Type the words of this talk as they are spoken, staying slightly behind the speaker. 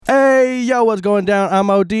Yo, what's going down? I'm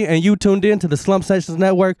OD, and you tuned in to the Slump Sessions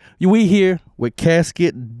Network. We here with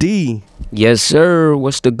Casket D. Yes, sir.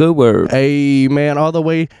 What's the good word? Hey, man, all the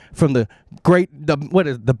way from the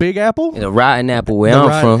Big Apple? The Rotten Apple, where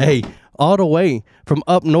I'm from. Hey, all the way from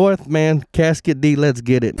up north, man. Casket D, let's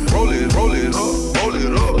get it. Roll it up, roll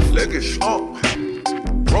it up, let it strong.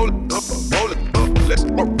 Roll it up, let's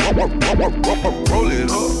roll it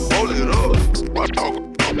up.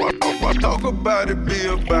 Talk about it, be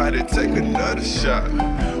about it, take another shot.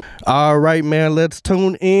 All right, man, let's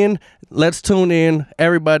tune in.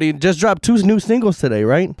 Everybody just dropped 2 new singles today,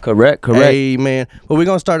 right? Correct. Hey, man. But we're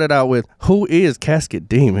going to start it out with, who is Casket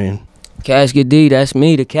D, man? Casket D, that's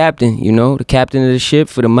me, the captain, the captain of the ship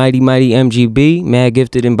for the mighty MGB, mad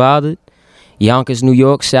gifted and bothered. Yonkers, New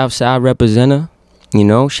York, Southside representer.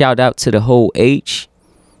 Shout out to the whole H.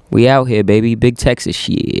 We out here, baby. Big Texas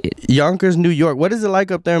shit. Yonkers, New York. What is it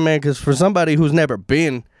like up there, man? Because for somebody who's never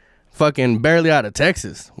been fucking barely out of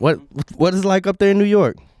Texas, what is it like up there in New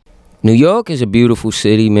York? New York is a beautiful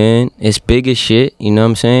city, man. It's big as shit, you know what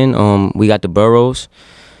I'm saying? We got the boroughs.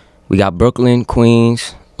 We got Brooklyn,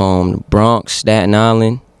 Queens, Bronx, Staten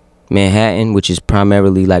Island, Manhattan, which is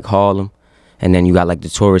primarily like Harlem. And then you got like the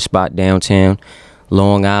tourist spot downtown,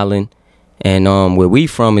 Long Island. And where we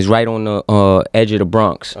from is right on the edge of the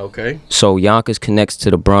Bronx. Okay. So Yonkers connects to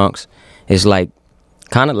the Bronx. It's like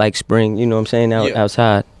kind of like spring, you know what I'm saying,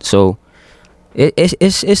 outside. So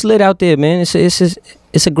it's lit out there, man.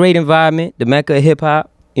 It's a great environment. The Mecca of hip hop,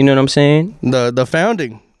 you know what I'm saying?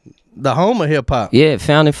 The home of hip hop. Yeah,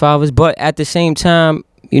 founding fathers. But at the same time,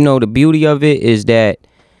 the beauty of it is that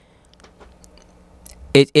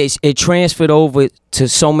it transferred over to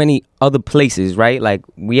so many other places, right? Like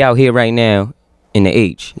we out here right now in the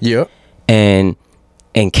H. Yeah. And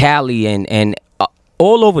Cali and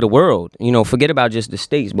all over the world. Forget about just the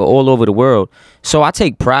States, but all over the world. So I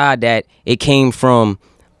take pride that it came from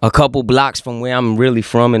a couple blocks from where I'm really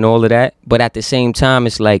from and all of that. But at the same time,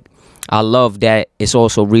 it's like I love that it's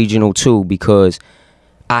also regional too, because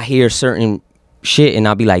I hear certain shit and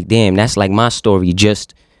I'll be like, damn, that's like my story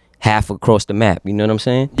just half across the map, you know what I'm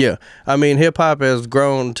saying? Yeah. I mean, hip-hop has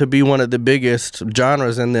grown to be one of the biggest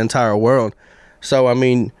genres in the entire world. So, I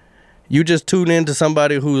mean, you just tune in to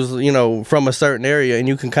somebody who's, from a certain area, and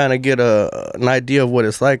you can kind of get an idea of what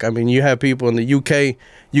it's like. I mean, you have people in the UK,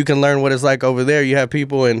 you can learn what it's like over there. You have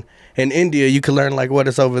people in India, you can learn like what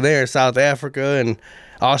it's over there, South Africa and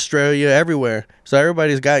Australia, everywhere. So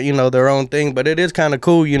everybody's got, their own thing. But it is kind of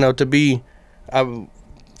cool, to be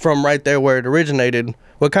from right there where it originated.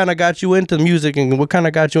 What kind of got you into music and what kind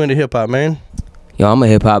of got you into hip-hop, man? Yo, I'm a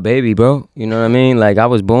hip-hop baby, bro. You know what I mean? Like, I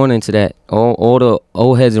was born into that. All the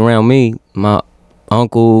old heads around me, my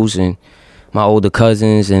uncles and my older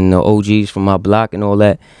cousins and the OGs from my block and all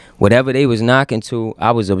that, whatever they was knocking to,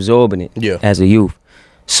 I was absorbing it as a youth.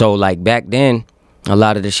 So, like, back then, a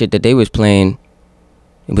lot of the shit that they was playing,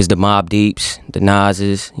 it was the Mobb Deeps, the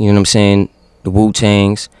Nas's, you know what I'm saying, the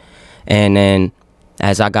Wu-Tangs. And then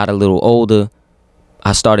as I got a little older,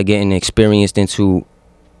 I started getting experienced into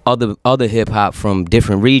other hip hop from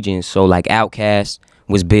different regions. So like Outkast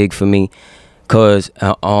was big for me, cause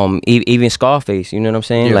even Scarface, you know what I'm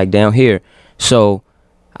saying, like down here. So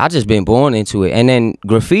I just been born into it, and then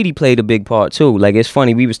graffiti played a big part too. Like it's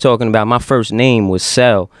funny, we was talking about my first name was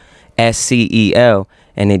Cel, SCEL,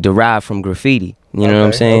 and it derived from graffiti. You know what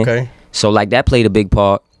I'm saying? Okay. So like that played a big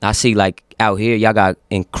part. I see like out here, y'all got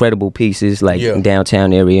incredible pieces like in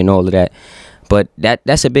downtown area and all of that. But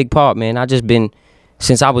that's a big part, man. I just been,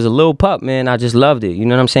 since I was a little pup, man, I just loved it. You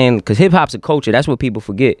know what I'm saying? Because hip-hop's a culture. That's what people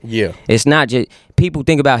forget. Yeah. It's not just, people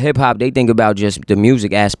think about hip-hop, they think about just the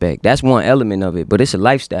music aspect. That's one element of it, but it's a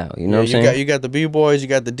lifestyle. You know what I'm saying? You got the B-boys, you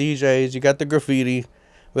got the DJs, you got the graffiti.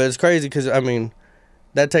 But it's crazy because, I mean,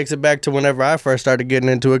 that takes it back to whenever I first started getting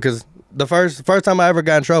into it, because the first time I ever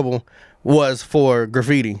got in trouble was for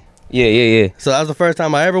graffiti. Yeah. So that was the first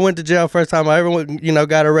time I ever went to jail. First time I ever went,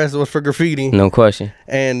 got arrested was for graffiti. No question.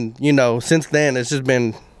 And, since then it's just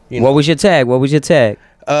been, What was your tag? What was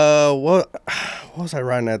I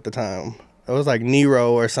writing at the time? It was like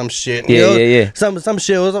Nero or some shit. Yeah. Some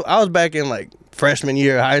shit. I was back in like freshman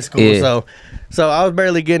year of high school. So I was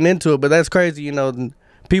barely getting into it, but that's crazy.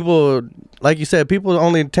 People, like you said, people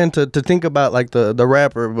only tend to think about like the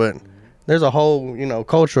rapper, but there's a whole,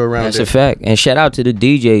 culture around it. That's a fact. And shout out to the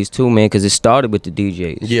DJs too, man, because it started with the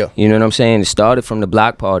DJs. Yeah. You know what I'm saying? It started from the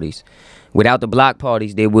block parties. Without the block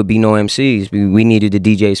parties, there would be no MCs. We needed the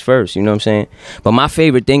DJs first, you know what I'm saying? But my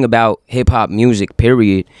favorite thing about hip-hop music,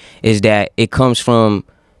 period, is that it comes from,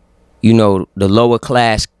 the lower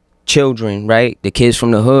class children, right? The kids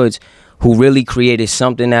from the hoods who really created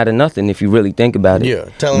something out of nothing. If you really think about it, Yeah,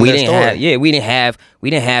 telling their story. We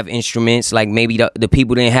didn't have instruments, like maybe the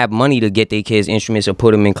people didn't have money to get their kids instruments or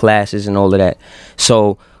put them in classes and all of that.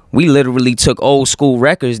 So we literally took old school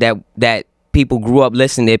records that people grew up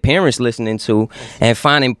listening, their parents listening to, and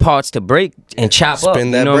finding parts to break and chop up.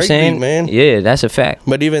 Spin that you know what I'm break saying, beat, man. Yeah, that's a fact.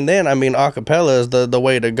 But even then, I mean, acapella is the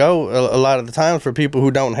way to go. A lot of the times for people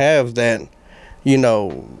who don't have that,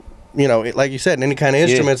 like you said, any kind of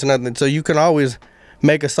instruments and nothing. So you can always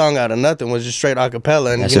make a song out of nothing with just straight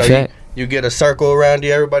acapella, and That's a fact. You get a circle around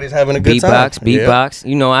you, everybody's having a good time. Beatbox.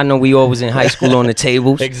 Yeah. I know we all was in high school on the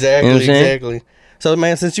tables. Exactly, you know what I'm saying? exactly. So,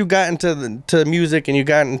 man, since you got into music and you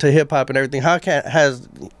got into hip hop and everything, has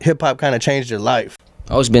hip hop kind of changed your life?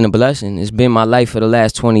 Oh, it's been a blessing. It's been my life for the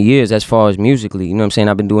last 20 years as far as musically. You know what I'm saying?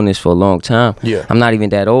 I've been doing this for a long time. Yeah. I'm not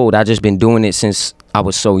even that old. I just been doing it since I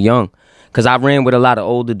was so young. Because I ran with a lot of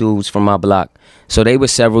older dudes from my block. So they were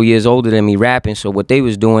several years older than me rapping. So what they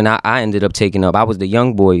was doing, I ended up taking up. I was the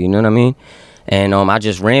young boy, you know what I mean? And I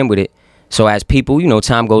just ran with it. So as people,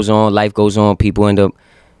 time goes on, life goes on, people end up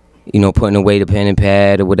putting away the pen and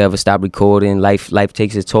pad or whatever, stop recording. Life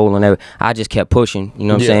takes its toll on everything. I just kept pushing, you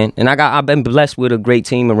know what I'm saying? And I've been blessed with a great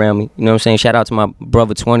team around me, you know what I'm saying? Shout out to my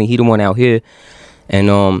brother 20, he the one out here. And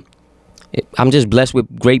I'm just blessed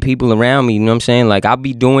with great people around me, you know what I'm saying? Like, I'll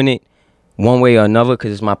be doing it one way or another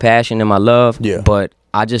because it's my passion and my love. Yeah. But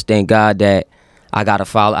I just thank God that I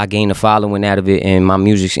gained a following out of it, and my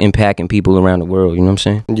music's impacting people around the world. You know what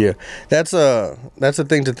I'm saying? Yeah, that's a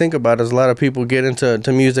thing to think about. Is a lot of people get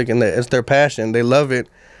into music and it's their passion. They love it,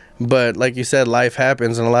 but like you said, life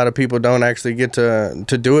happens, and a lot of people don't actually get to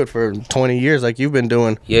do it for 20 years like you've been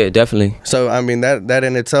doing. Yeah, definitely. So I mean that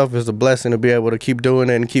in itself is a blessing to be able to keep doing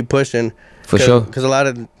it and keep pushing. For sure. Because a lot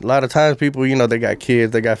of times people, they got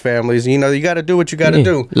kids, they got families. You got to do what you got to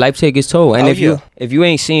do. Life take its toll, and if you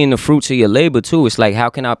ain't seeing the fruits of your labor too, it's like, how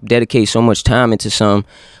can I dedicate so much time into some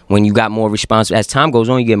when you got more responsibility? As time goes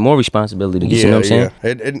on, you get more responsibility. You know what I'm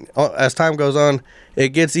saying? As time goes on, it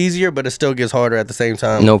gets easier, but it still gets harder at the same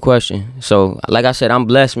time. No question. So, like I said, I'm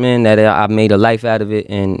blessed, man, that I made a life out of it,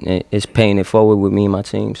 and it's paying it forward with me and my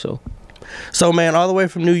team. So, man, all the way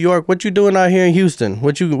from New York, what you doing out here in Houston?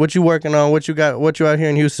 What you working on? What you out here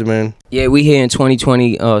in Houston, man? Yeah, we here in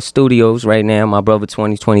 2020 studios right now. My brother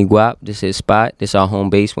 2020 Guap. This is his spot. This our home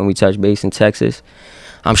base when we touch base in Texas.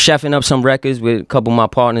 I'm chefing up some records with a couple of my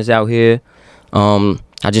partners out here.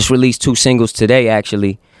 I just released 2 singles today,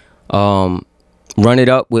 actually. Run It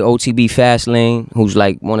Up with OTB Fastlane, who's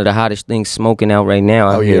like one of the hottest things smoking out right now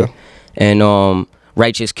out here. And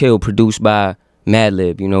Righteous Kill, produced by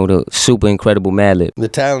Madlib, the super incredible Madlib. The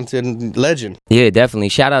talented legend. Yeah, definitely.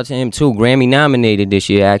 Shout out to him too. Grammy nominated this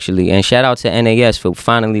year, actually. And shout out to NAS for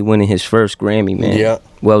finally winning his first Grammy, man. Yeah.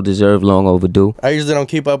 Well deserved, long overdue. I usually don't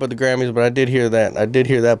keep up with the Grammys, but I did hear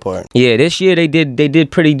that part. Yeah, this year they did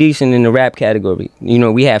pretty decent in the rap category.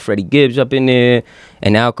 We had Freddie Gibbs up in there,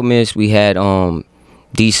 and Alchemist. We had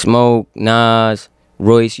D Smoke, Nas,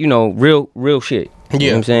 Royce, real shit. You know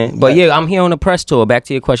what I'm saying? But yeah, I'm here on a press tour. Back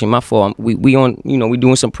to your question, my fault. We on, we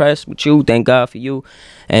doing some press with you. Thank God for you,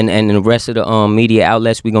 and the rest of the media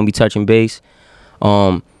outlets. We gonna be touching base.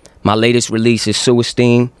 My latest release is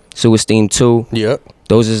Suicide 2. Yep.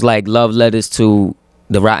 Those is like love letters to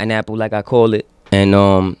the rotten apple, like I call it,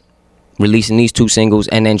 and releasing these 2 singles,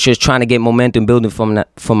 and then just trying to get momentum building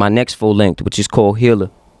for my next full length, which is called Healer.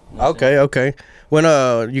 Okay. When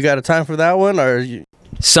you got a time for that one, or?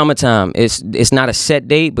 Summertime. It's not a set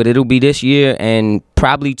date, but it'll be this year and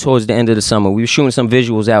probably towards the end of the summer. We were shooting some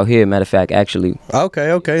visuals out here, matter of fact, actually.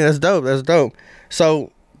 Okay. That's dope.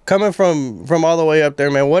 So coming from all the way up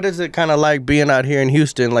there, man, what is it kind of like being out here in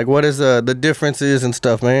Houston? Like, what is the differences and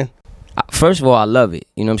stuff, man? First of all, I love it.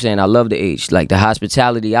 You know what I'm saying? I love the age. Like, the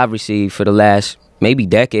hospitality I've received for the last maybe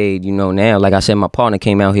decade, now. Like I said, my partner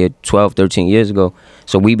came out here 12, 13 years ago.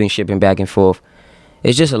 So we've been shipping back and forth.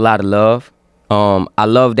 It's just a lot of love. I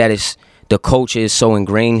love that the culture is so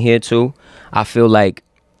ingrained here too. I feel like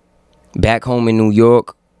back home in New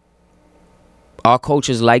York, our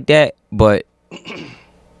culture's like that, but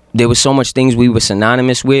there was so much things we were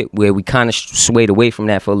synonymous with where we kind of swayed away from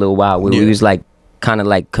that for a little while, where we was like kind of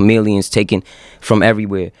like chameleons taken from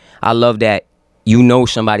everywhere. I love that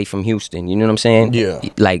somebody from Houston, you know what I'm saying? Yeah.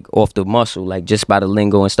 Like off the muscle, like just by the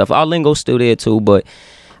lingo and stuff. Our lingo's still there too, but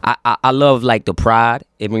I love like the pride.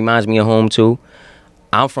 It reminds me of home too.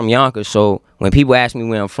 I'm from Yonkers, so when people ask me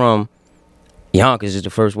where I'm from, Yonkers is the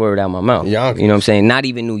first word out of my mouth. Yonkers. You know what I'm saying? Not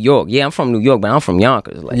even New York. Yeah, I'm from New York, but I'm from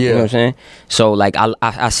Yonkers. Like, you know what I'm saying? So, like,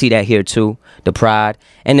 I see that here, too. The pride.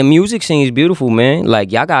 And the music scene is beautiful, man.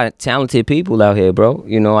 Like, y'all got talented people out here, bro.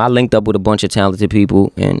 You know, I linked up with a bunch of talented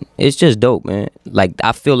people, and it's just dope, man. Like,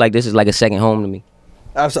 I feel like this is like a second home to me.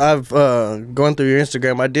 I've gone through your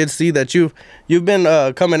Instagram. I did see that you've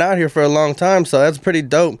been coming out here for a long time, so that's pretty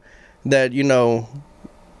dope that, you know,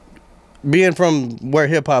 being from where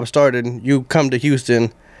hip-hop started, you come to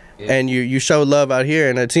Houston and you show love out here,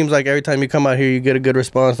 and it seems like every time you come out here you get a good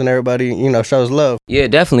response and everybody, you know, shows love. Yeah,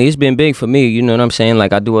 definitely. It's been big for me, you know what I'm saying?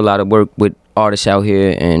 Like, I do a lot of work with artists out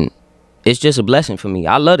here, and it's just a blessing for me.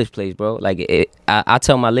 I love this place, bro. Like, I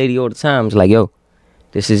tell my lady all the time, it's like, yo,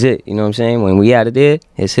 this is it, you know what I'm saying? When we out of there,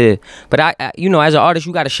 it's here. But, I you know, as an artist,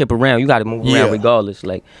 you got to ship around. You got to move around regardless.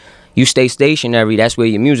 Like, you stay stationary, that's where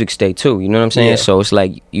your music stay too. You know what I'm saying? Yeah. So it's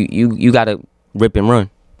like you gotta rip and run.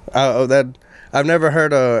 I've never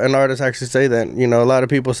heard an artist actually say that. You know, a lot of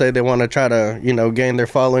people say they want to try to, you know, gain their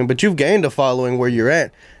following, but you've gained a following where you're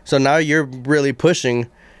at. So now you're really pushing,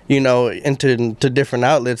 you know, into different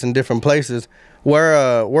outlets and different places. Where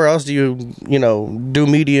else do you know, do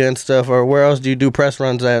media and stuff, or where else do you do press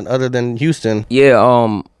runs at other than Houston?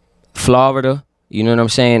 Yeah, Florida. You know what I'm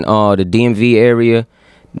saying? The DMV area.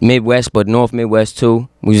 Midwest, but North Midwest too.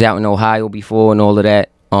 We was out in Ohio before and all of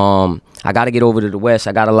that. I got to get over to the West.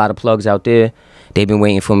 I got a lot of plugs out there. They've been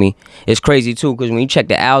waiting for me. It's crazy too, because when you check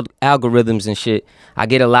the algorithms and shit, I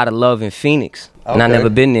get a lot of love in Phoenix. Okay. And I never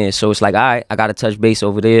been there. So it's like, all right, I got to touch base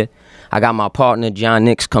over there. I got my partner, John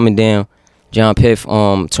Nix, coming down. John Piff,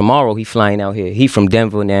 tomorrow he flying out here. He from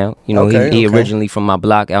Denver now. You know, he originally from my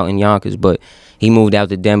block out in Yonkers, but he moved out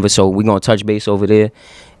to Denver, so we going to touch base over there.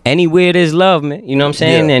 Anywhere there's love, man. You know what I'm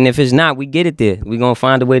saying? Yeah. And if it's not, we get it there. We gonna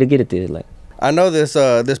find a way to get it there. Like, I know this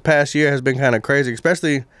past year has been kind of crazy,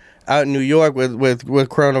 especially out in New York with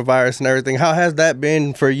coronavirus and everything. How has that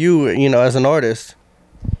been for you, you know, as an artist?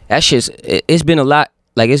 That shit's, it's been a lot.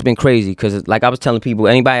 Like, it's been crazy, because like I was telling people,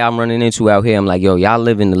 anybody I'm running into out here, I'm like, yo, y'all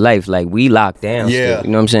living the life. Like, we locked down. Yeah. Still,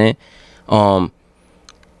 you know what I'm saying?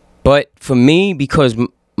 But for me, because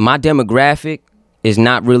my demographic is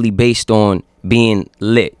not really based on being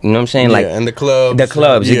lit, you know what I'm saying? Like, and the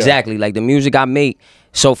clubs, exactly. Like, the music I make.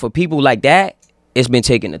 So for people like that, it's been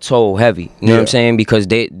taking a toll heavy. You know what I'm saying? Because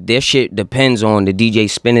their shit depends on the DJ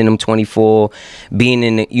spinning them 24, being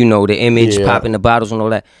in the, you know, the image, popping the bottles and all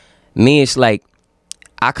that. Me, it's like,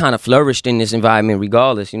 I kind of flourished in this environment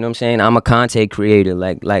regardless. You know what I'm saying? I'm a content creator.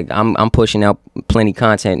 Like I'm pushing out plenty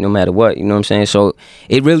content no matter what. You know what I'm saying? So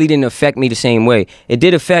it really didn't affect me the same way. It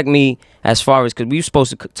did affect me as far as, because we were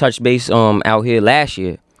supposed to touch base out here last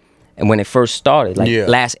year, and when it first started, like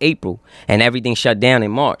last April, and everything shut down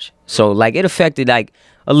in March. So like it affected like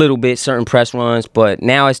a little bit certain press runs, but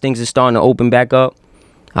now as things are starting to open back up,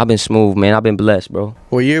 I've been smooth, man. I've been blessed, bro.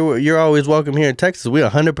 Well, you're always welcome here in Texas. We're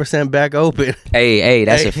 100% back open. Hey,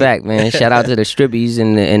 that's a fact, man. Shout out to the strippies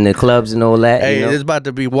and the clubs and all that. Hey, you know? It's about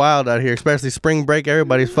to be wild out here, especially spring break.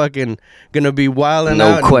 Everybody's fucking gonna be wilding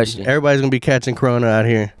out. No question. Everybody's gonna be catching corona out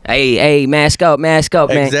here. Hey, mask up, man.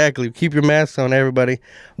 Exactly. Keep your masks on, everybody.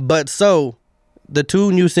 But so, the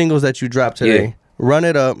 2 new singles that you dropped today, Run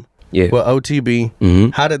It Up with OTB.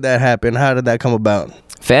 Mm-hmm. How did that happen? How did that come about?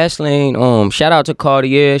 Fastlane, shout out to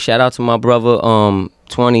Cartier, shout out to my brother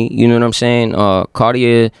 20, you know what I'm saying?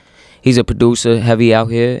 Cartier, he's a producer, heavy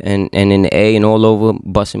out here and in the A and all over,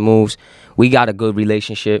 busting moves. We got a good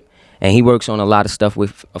relationship, and he works on a lot of stuff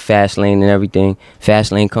with Fastlane and everything.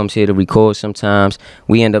 Fastlane comes here to record sometimes.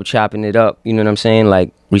 We end up chopping it up, you know what I'm saying?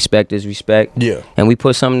 Like, respect is respect. Yeah. And we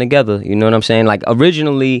put something together, you know what I'm saying? Like,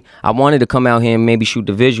 originally, I wanted to come out here and maybe shoot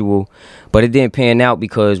the visual, but it didn't pan out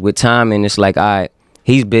because with timing, it's like, all right,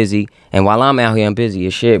 he's busy, and while I'm out here, I'm busy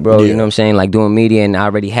as shit, bro. You know what I'm saying? Like, doing media, and I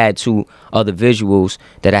already had 2 other visuals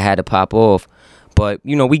that I had to pop off. But,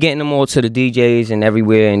 you know, we getting them all to the DJs and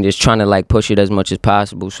everywhere and just trying to, like, push it as much as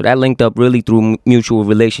possible. So that linked up really through mutual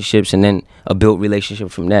relationships and then a built relationship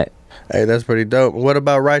from that. Hey, that's pretty dope. What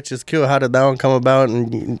about Righteous Kill? How did that one come about?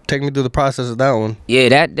 And take me through the process of that one.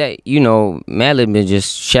 Yeah, that you know, Madlib been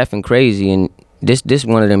just chefing crazy, and this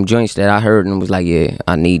one of them joints that I heard and was like, yeah,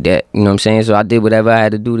 I need that. You know what I'm saying? So I did whatever I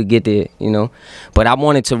had to do to get there, you know. But I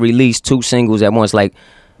wanted to release 2 singles at once. Like,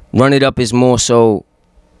 Run It Up is more so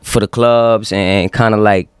for the clubs and kind of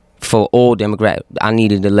like for all demographics. I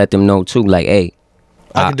needed to let them know too, like, hey,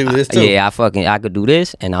 I can do this too. Yeah, I could do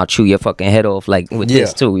this, and I'll chew your fucking head off like with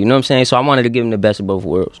this too. You know what I'm saying? So I wanted to give them the best of both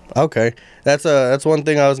worlds. Okay, that's one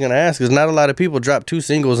thing I was gonna ask, is not a lot of people drop 2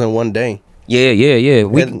 singles in one day. Yeah.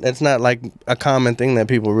 It's not like a common thing that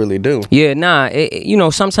people really do. Yeah, nah.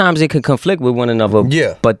 Sometimes it can conflict with one another.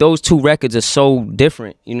 Yeah. But those two records are so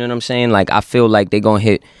different. You know what I'm saying? Like, I feel like they gonna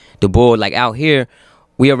hit the board. Like, out here,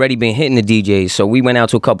 we already been hitting the DJs. So we went out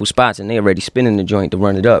to a couple spots and they already spinning the joint to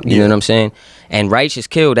run it up. You know what I'm saying? And Righteous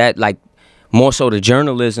Kill, that, like, more so the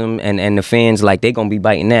journalism and the fans, like, they gonna be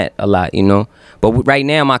biting that a lot, you know? But right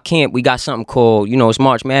now, my camp, we got something called, it's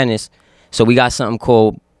March Madness. So we got something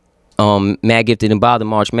called Mad Gifted and Bothered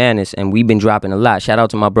March Madness, and we've been dropping a lot. Shout out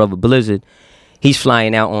to my brother Blizzard. He's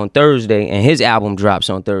flying out on Thursday, and his album drops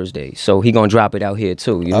on Thursday. So he gonna drop it out here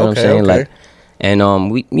too. You know what I'm saying? Okay. Like,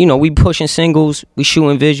 and we pushing singles, we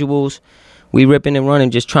shooting visuals, we ripping and running,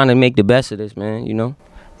 just trying to make the best of this, man. You know?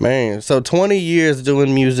 Man, so 20 years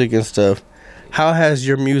doing music and stuff. How has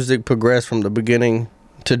your music progressed from the beginning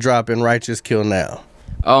to dropping Righteous Kill now?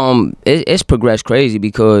 It's progressed crazy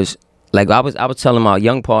because, like, I was telling my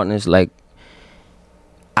young partners, like,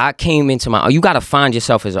 I came into you gotta find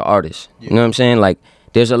yourself as an artist. You know what I'm saying? Like,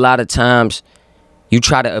 there's a lot of times you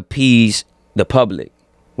try to appease the public.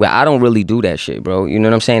 Well, I don't really do that shit, bro. You know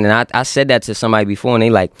what I'm saying? And I said that to somebody before, and they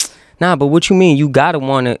like, nah, but what you mean? You gotta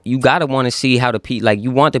wanna see how the people, like, you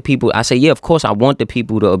want the people. I say, yeah, of course I want the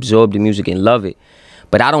people to absorb the music and love it,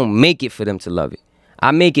 but I don't make it for them to love it. I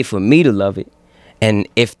make it for me to love it. And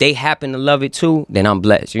if they happen to love it too, then I'm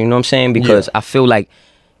blessed. You know what I'm saying? Because I feel like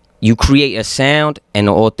you create a sound and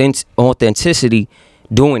an authenticity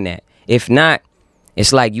doing that. If not,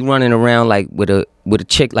 it's like you running around like with a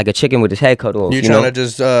chicken with his head cut off. You're trying to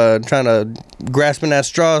just trying to grasping at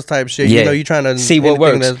straws type shit. Yeah. You trying to see what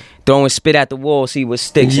works. Throwing spit at the wall, see what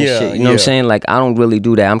sticks and shit. You know what I'm saying? Like, I don't really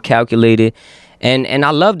do that. I'm calculated. And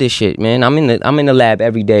I love this shit, man. I'm in the lab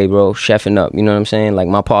every day, bro, chefing up. You know what I'm saying? Like,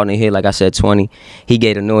 my partner here, like I said, 20, he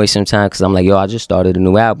get annoyed sometimes because I'm like, yo, I just started a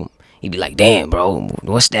new album. He'd be like, damn, bro,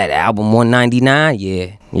 what's that album, 199?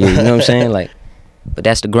 Yeah, you know what I'm saying? Like, but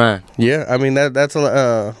that's the grind. Yeah, I mean that's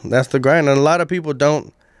the grind, and a lot of people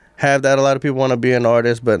don't have that. A lot of people want to be an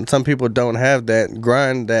artist, but some people don't have that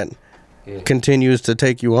grind that continues to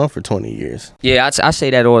take you on for 20 years. Yeah, I say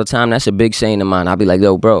that all the time. That's a big saying of mine. I'll be like,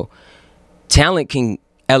 yo, bro, talent can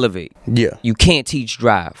elevate. Yeah. You can't teach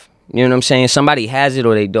drive. You know what I'm saying? Somebody has it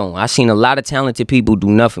or they don't. I've seen a lot of talented people do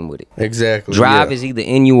nothing with it. Exactly. Drive is either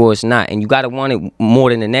in you or it's not. And you got to want it more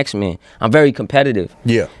than the next man. I'm very competitive.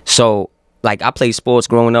 Yeah. So, like, I played sports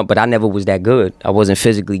growing up, but I never was that good. I wasn't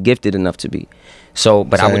physically gifted enough to be. So,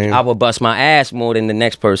 but I would bust my ass more than the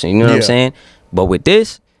next person. You know what I'm saying? But with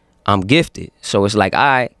this, I'm gifted. So it's like, all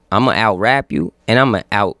right, I'm going to out-rap you and I'm going to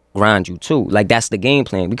out-grind you too. Like, that's the game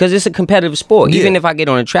plan. Because it's a competitive sport. Even if I get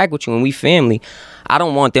on a track with you and we family, I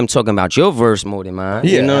don't want them talking about your verse more than mine.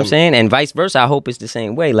 You know what I'm saying? And vice versa, I hope it's the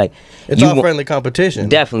same way. Like, it's all friendly competition.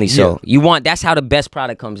 Definitely so. That's how the best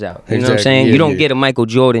product comes out. You know what I'm saying? You don't get a Michael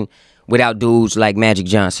Jordan without dudes like Magic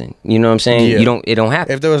Johnson. You know what I'm saying? It don't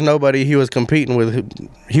happen. If there was nobody he was competing with,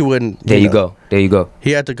 he wouldn't. There you go.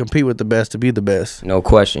 He had to compete with the best to be the best. No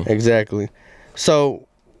question. Exactly. So,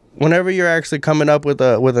 whenever you're actually coming up with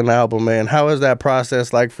an album, man, how is that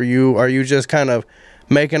process like for you? Are you just kind of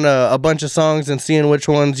making a bunch of songs and seeing which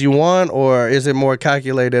ones you want, or is it more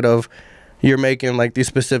calculated of you're making like these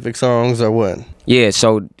specific songs or what? Yeah,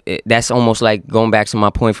 so that's almost like going back to my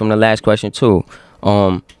point from the last question too.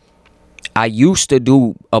 I used to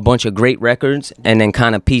do a bunch of great records and then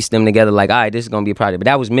kind of piece them together like, all right, this is going to be a project. But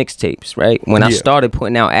that was mixtapes, right? When I started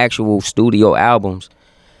putting out actual studio albums,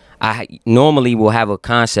 I normally will have a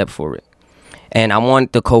concept for it. And I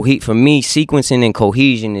want the for me, sequencing and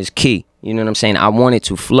cohesion is key. You know what I'm saying? I want it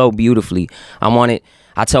to flow beautifully.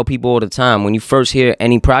 I tell people all the time, when you first hear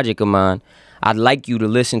any project of mine, I'd like you to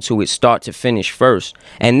listen to it start to finish first.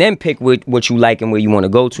 And then pick what you like and where you want to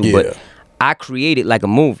go to. Yeah. But I create it like a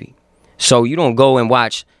movie. So you don't go and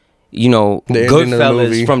watch,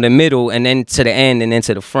 Goodfellas from the middle and then to the end and then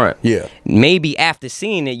to the front. Yeah. Maybe after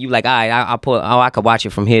seeing it, you like, all right, I could watch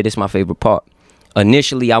it from here. This is my favorite part.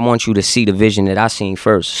 Initially, I want you to see the vision that I seen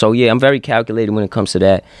first. So yeah, I'm very calculated when it comes to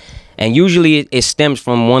that. And usually it stems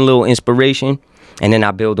from one little inspiration and then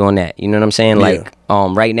I build on that. You know what I'm saying? Like,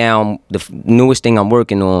 right now, the newest thing I'm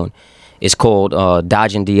working on is called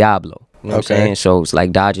Dodging Diablo. You know what I'm saying? So it's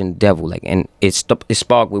like dodging the devil. Like, and it's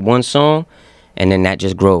sparked with one song, and then that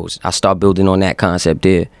just grows. I start building on that concept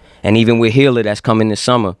there. And even with Healer that's coming this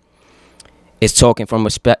summer, it's talking from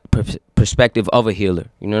a perspective of a healer.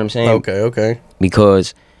 You know what I'm saying? Okay.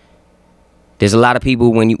 Because there's a lot of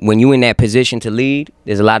people, when you in that position to lead,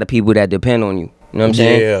 there's a lot of people that depend on you. You know what I'm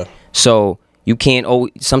saying? Yeah. So you can't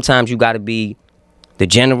always, sometimes you got to be the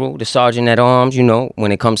general, the sergeant at arms,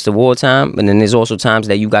 when it comes to wartime. And then there's also times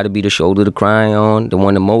that you got to be the shoulder to cry on, the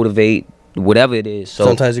one to motivate, whatever it is. So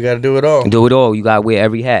sometimes you got to do it all. do it all. You gotta wear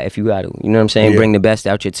every hat if you got to. You know what I'm saying? Yeah. Bring the best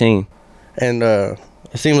out your team. And it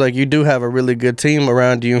seems like you do have a really good team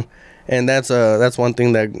around you, and that's one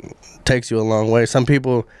thing that takes you a long way. Some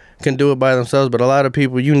people can do it by themselves, but a lot of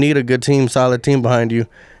people, you need a good team, solid team behind you.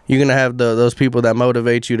 You're gonna have those people that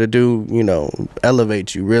motivate you to do,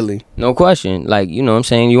 elevate you, really. No question. Like, you know what I'm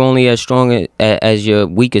saying? You only as strong as your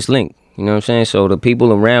weakest link. You know what I'm saying? So the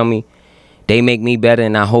people around me, they make me better,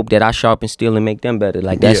 and I hope that I sharpen steel and make them better.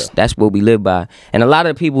 Like, that's what we live by. And a lot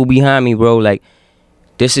of the people behind me, bro, like,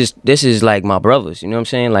 this is like my brothers, you know what I'm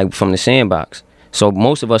saying? Like, from the sandbox. So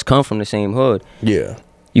most of us come from the same hood. Yeah.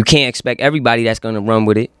 You can't expect everybody that's gonna run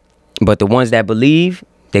with it, but the ones that believe,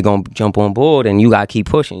 they're gonna jump on board, and you gotta keep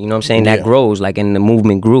pushing. You know what I'm saying? That grows, like, and the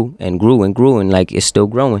movement grew and grew and grew, and like it's still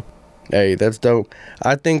growing. Hey, that's dope.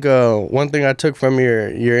 I think one thing I took from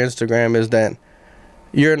your Instagram is that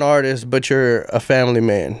you're an artist, but you're a family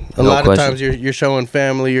man. A lot of times you're showing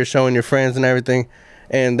family, you're showing your friends and everything,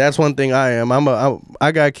 and that's one thing I am.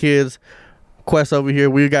 I got kids. Quest over here,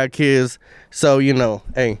 we got kids. So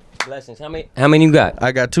hey. Blessings. How many you got?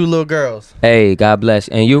 I got 2 little girls. Hey, God bless.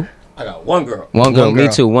 And you? I got one girl. One girl. Me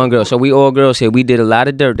too. One girl. So we all girls here. We did a lot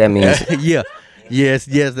of dirt. That means. Yeah. Yes.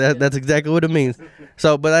 That's exactly what it means.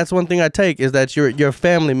 So, but that's one thing I take is that you're a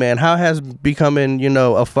family man. How has becoming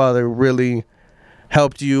a father really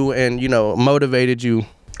helped you and motivated you?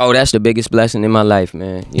 Oh, that's the biggest blessing in my life,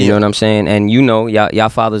 man. You know what I'm saying? And y'all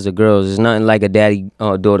fathers are girls. There's nothing like a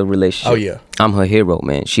daddy-daughter relationship. Oh, yeah. I'm her hero,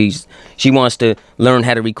 man. She wants to learn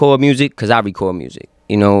how to record music because I record music.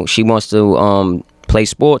 She wants to play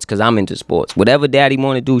sports because I'm into sports. Whatever daddy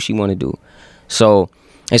want to do, she want to do. So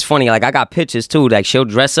it's funny, like, I got pictures, too. Like, she'll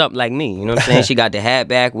dress up like me. You know what I'm saying? She got the hat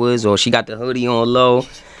backwards, or she got the hoodie on low,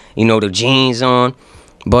 the jeans on.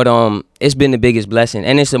 But it's been the biggest blessing,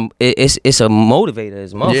 and it's a motivator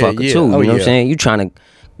as a motherfucker too. You know what I'm saying? You trying to,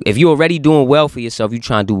 if you're already doing well for yourself, you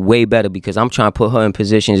trying to do way better because I'm trying to put her in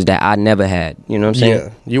positions that I never had. You know what I'm saying?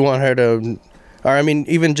 Yeah, you want her to, or I mean,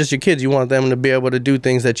 even just your kids, you want them to be able to do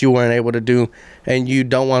things that you weren't able to do, and you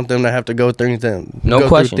don't want them to have to go through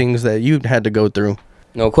through things that you had to go through.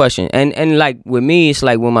 No question. And like with me, it's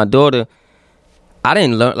like with my daughter, I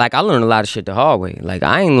didn't learn, like, I learned a lot of shit the hard way. Like,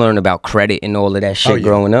 I ain't learned about credit and all of that shit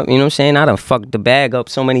growing up. You know what I'm saying? I done fucked the bag up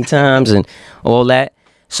so many times and all that.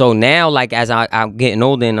 So now, like, as I'm getting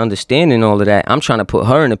older and understanding all of that, I'm trying to put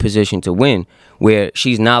her in a position to win, where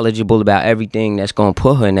she's knowledgeable about everything that's going to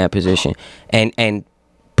put her in that position and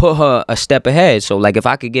put her a step ahead. So, like, if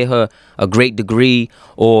I could get her a great degree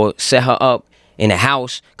or set her up in a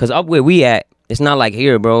house, because up where we at, it's not like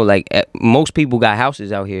here, bro. Like, most people got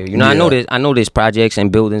houses out here. I know there's projects and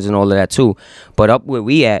buildings and all of that too. But up where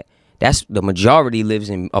we at, that's the majority lives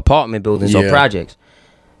in apartment buildings or projects.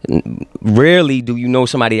 Rarely do you know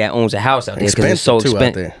somebody that owns a house out there because it's so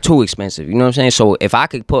too expensive. You know what I'm saying? So if I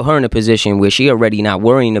could put her in a position where she already not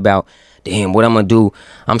worrying about, damn, what I'm gonna do?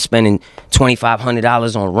 I'm spending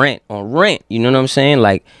 $2,500 on rent. You know what I'm saying?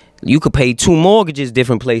 Like, you could pay 2 mortgages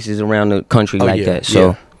different places around the country that.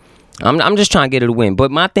 So. I'm just trying to get her to win. But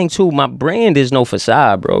my thing, too, my brand is no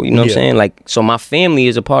facade, bro. You know what I'm saying? Like, so my family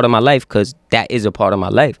is a part of my life because that is a part of my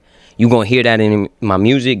life. You going to hear that in my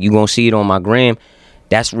music. You going to see it on my gram.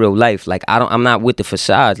 That's real life. Like, I'm not with the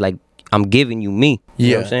facades. Like, I'm giving you me.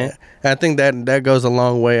 You know what I'm saying? I think that goes a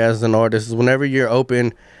long way as an artist. Whenever you're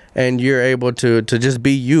open and you're able to just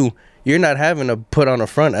be you, you're not having to put on a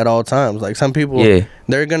front at all times. Like, some people,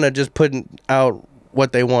 they're going to just put out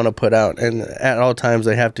what they want to put out, and at all times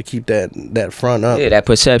they have to keep that front up. Yeah, that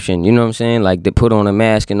perception, you know what I'm saying? Like, they put on a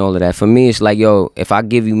mask and all of that. For me, it's like, yo, if I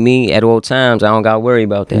give you me at all times, I don't got to worry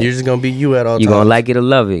about that. You're just going to be you at all times. You're going to like it or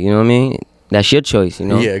love it, you know what I mean? That's your choice, you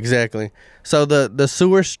know? Yeah, exactly. So the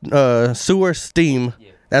Sewer Steam,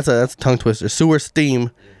 that's a tongue twister, Sewer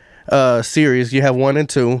Steam series, you have 1 and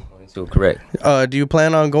 2. 1 and 2, correct. Do you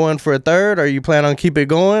plan on going for a third, or you plan on keep it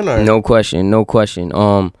going? Or? No question.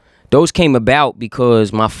 Those came about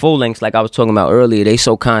because my full lengths, like I was talking about earlier, they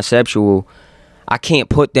so conceptual. I can't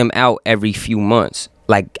put them out every few months.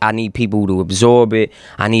 Like, I need people to absorb it.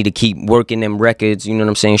 I need to keep working them records, you know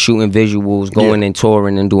what I'm saying? Shooting visuals, going and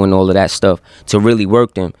touring and doing all of that stuff to really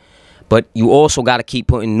work them. But you also got to keep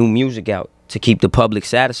putting new music out to keep the public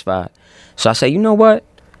satisfied. So I say, you know what?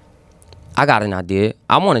 I got an idea.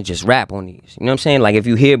 I want to just rap on these. You know what I'm saying? Like, if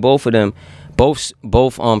you hear both of them, both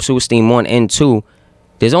Sewer Steam 1 and 2,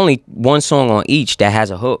 there's only one song on each that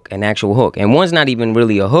has a hook, an actual hook. And one's not even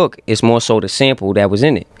really a hook. It's more so the sample that was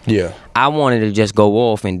in it. Yeah. I wanted to just go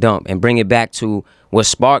off and dump and bring it back to what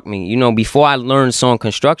sparked me. You know, before I learned song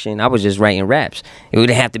construction, I was just writing raps. It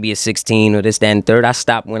wouldn't have to be a 16 or this, that, and third. I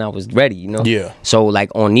stopped when I was ready, you know? Yeah. So,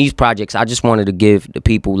 like, on these projects, I just wanted to give the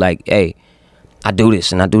people, like, hey, I do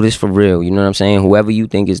this, and I do this for real. You know what I'm saying? Whoever you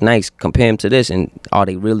think is nice, compare them to this, and are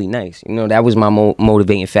they really nice? You know, that was my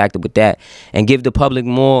motivating factor with that. And give the public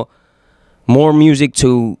more music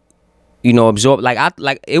to, you know, absorb.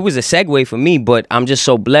 Like it was a segue for me, but I'm just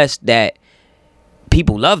so blessed that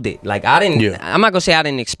people loved it. Like I'm not gonna say I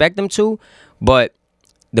didn't expect them to, but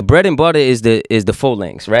the bread and butter is the full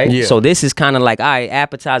lengths, right? Yeah. So this is kind of like, all right,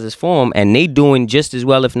 appetizers for them, and they doing just as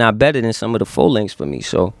well, if not better, than some of the full lengths for me.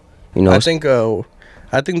 So, you know, I think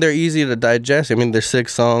they're easy to digest. I mean, there's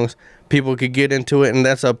 6 songs. People could get into it, and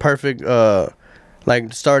that's a perfect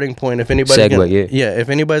like starting point. If anybody if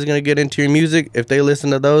anybody's gonna get into your music, if they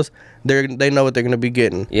listen to those, they know what they're gonna be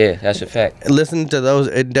getting. Yeah, that's a fact. Listening to those,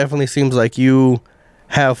 it definitely seems like you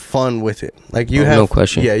have fun with it. Like you have no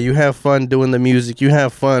question. Yeah, you have fun doing the music. You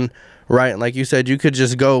have fun writing. Like you said, you could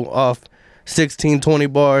just go off 16, 20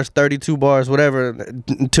 bars, 32 bars, whatever,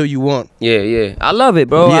 until you want. Yeah. I love it,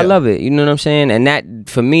 bro. Yeah. I love it. You know what I'm saying? And that,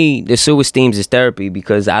 for me, the Sewer Steams is therapy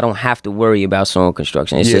because I don't have to worry about song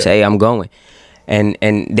construction. It's just, hey, I'm going. And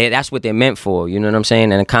that's what they're meant for. You know what I'm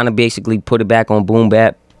saying? And I kind of basically put it back on boom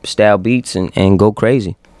bap style beats and go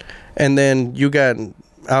crazy. And then you got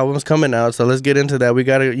albums coming out, so let's get into that. We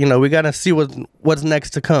gotta see what's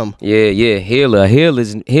next to come. Yeah. Healer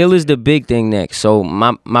is the big thing next. So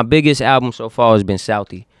my biggest album so far has been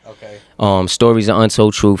Southie. Okay. Stories of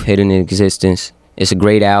Untold Truth, Hidden in Existence. It's a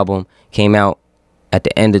great album. Came out at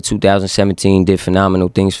the end of 2017. Did phenomenal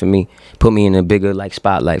things for me. Put me in a bigger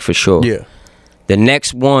spotlight for sure. Yeah. The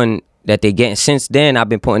next one that they getting, since then I've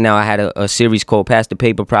been putting out, I had a series called Past the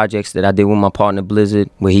Paper Projects that I did with my partner Blizzard,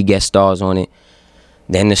 where he guest stars on it.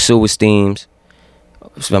 Then the Sewer Steams,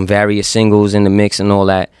 some various singles in the mix and all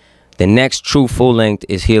that. The next true full length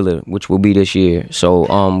is Healer, which will be this year.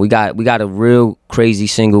 So we got a real crazy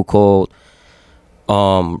single called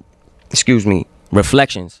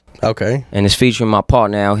Reflections. Okay. And it's featuring my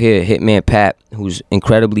partner out here, Hitman Pat, who's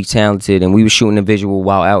incredibly talented, and we were shooting a visual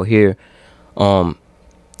while out here.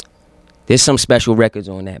 There's some special records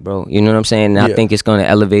on that, bro. You know what I'm saying? And I think it's gonna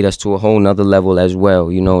elevate us to a whole nother level as well.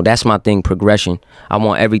 You know, that's my thing, progression. I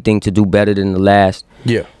want everything to do better than the last.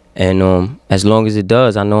 Yeah. And as long as it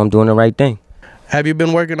does, I know I'm doing the right thing. Have you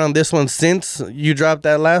been working on this one since you dropped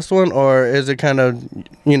that last one, or is it kind of,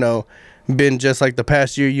 been just like the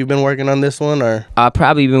past year you've been working on this one? Or I've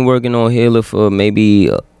probably been working on Healer for maybe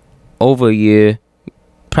over a year.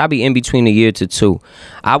 Probably in between a year to 2.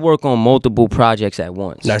 I work on multiple projects at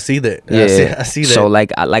once. I see that. Yeah. I see that. So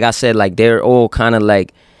like I said, they're all kind of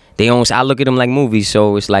like, I look at them like movies.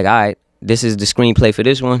 So it's like, all right, this is the screenplay for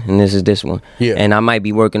this one, and this is this one. Yeah. And I might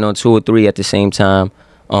be working on 2 or 3 at the same time.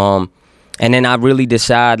 And then I really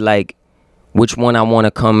decide which one I want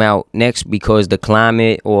to come out next, because the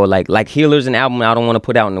climate, or like Healer's an album I don't want to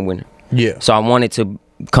put out in the winter. Yeah. So I want it to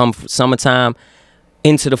come summertime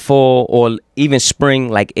into the fall, or even spring.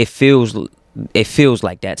 Like it feels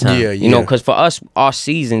like that time. Yeah. You know, because for us, our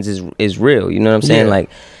seasons is real. You know what I'm saying? Yeah. Like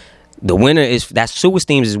the winter that Sewer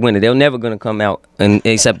Steams is winter. They're never gonna come out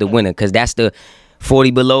except the winter, because that's the 40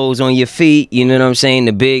 belows on your feet. You know what I'm saying?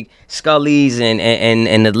 The big Scullies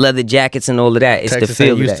and the leather jackets and all of that. It's Texas the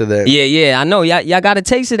feel ain't used of that. To that. Yeah. I know y'all got a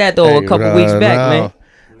taste of that though a couple weeks back,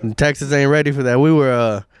 man. Texas ain't ready for that. We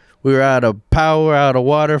were out of power, out of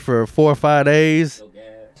water for 4 or 5 days.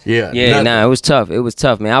 Yeah, it was tough. It was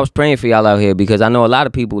tough, man. I was praying for y'all out here, because I know a lot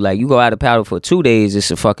of people, you go out of powder for 2 days, it's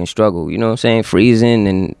a fucking struggle. You know what I'm saying? Freezing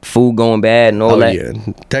and food going bad and all that. Yeah,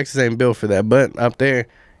 Texas ain't built for that. But up there,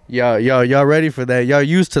 y'all ready for that? Y'all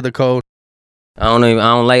used to the cold. I'm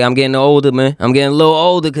getting older, man. I'm getting a little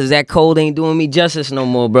older, because that cold ain't doing me justice no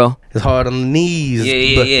more, bro. It's hard on the knees.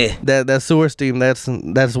 Yeah. That Sewer Steam, that's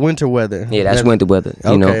winter weather. Yeah, that's winter weather.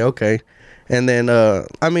 Okay. And then,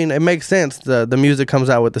 it makes sense. The music comes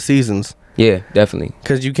out with the seasons. Yeah, definitely.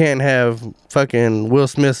 Because you can't have fucking Will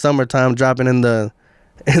Smith Summertime dropping in the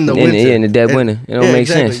winter. Yeah, in the dead winter. It don't make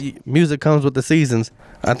sense. Music comes with the seasons.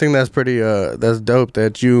 I think that's pretty, that's dope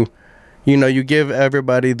that you you know, you give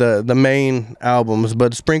everybody the main albums,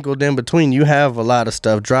 but sprinkled in between, you have a lot of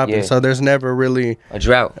stuff dropping. Yeah. So there's never really A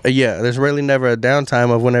drought. there's really never a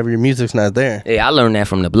downtime of whenever your music's not there. Yeah, I learned that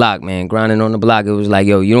from the block, man. Grinding on the block, it was like,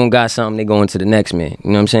 yo, you don't got something, they go into the next, man.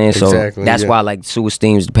 You know what I'm saying? Exactly, So that's yeah. why, like, Sewer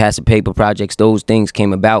Steams, the Passive Paper projects, those things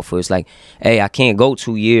came about for. It's like, hey, I can't go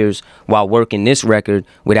 2 years while working this record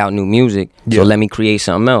without new music. Yeah. So let me create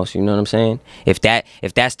something else. You know what I'm saying? If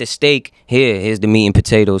that's the steak, here's the meat and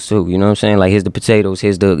potatoes too. You know what I'm saying? Like, here's the potatoes,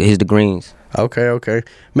 here's the greens. Okay.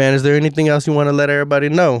 Man, is there anything else you want to let everybody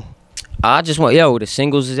know? I just want, the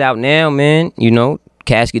singles is out now, man. You know,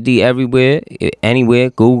 Casket D everywhere, anywhere.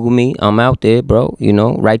 Google me, I'm out there, bro. You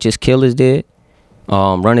know, Righteous Killer's there.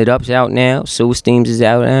 Run It Up's out now. Sewer Steams is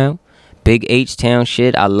out now. Big H-Town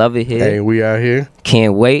shit, I love it here. Hey, we out here.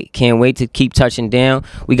 Can't wait to keep touching down.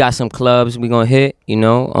 We got some clubs we gonna hit, you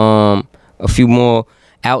know. A few more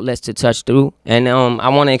outlets to touch through. And I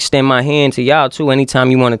want to extend my hand to y'all too.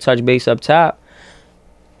 Anytime you want to touch base up top,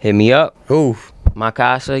 hit me up. Oof. My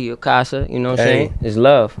casa, your casa, you know what I'm Hey. saying? It's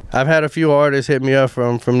love. I've had a few artists hit me up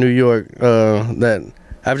from New York that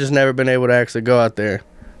I've just never been able to actually go out there.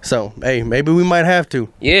 So, hey, maybe we might have to.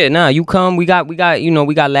 Yeah, nah, you come. We got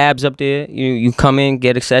labs up there. You come in,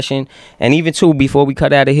 get a session, and even too before we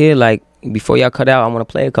cut out of here, like before y'all cut out, I want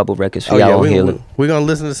to play a couple records for y'all on here. We're gonna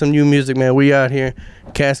listen to some new music, man. We out here,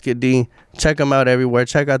 Casket D. Check them out everywhere.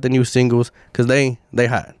 Check out the new singles, cause they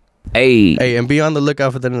hot. Hey, And be on the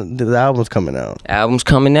lookout for the albums coming out. albums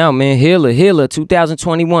coming out, man. Healer,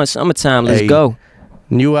 2021, summertime. Let's Hey. go.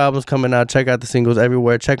 New albums coming out. Check out the singles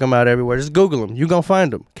everywhere. Check them out everywhere. Just Google them. You gonna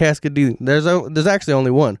find them. Casket D. There's actually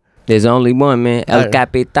only one. There's only one, man. El Hey.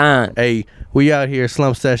 Capitan. Hey, we out here,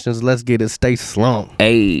 Slump Sessions. Let's get it. Stay slump.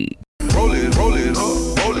 Hey. Roll it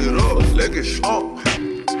up, let it strong.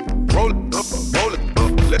 Roll it up,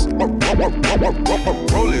 let's roll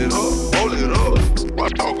it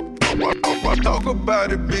up. Talk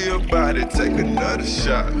about it, be about it, take another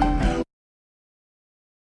shot.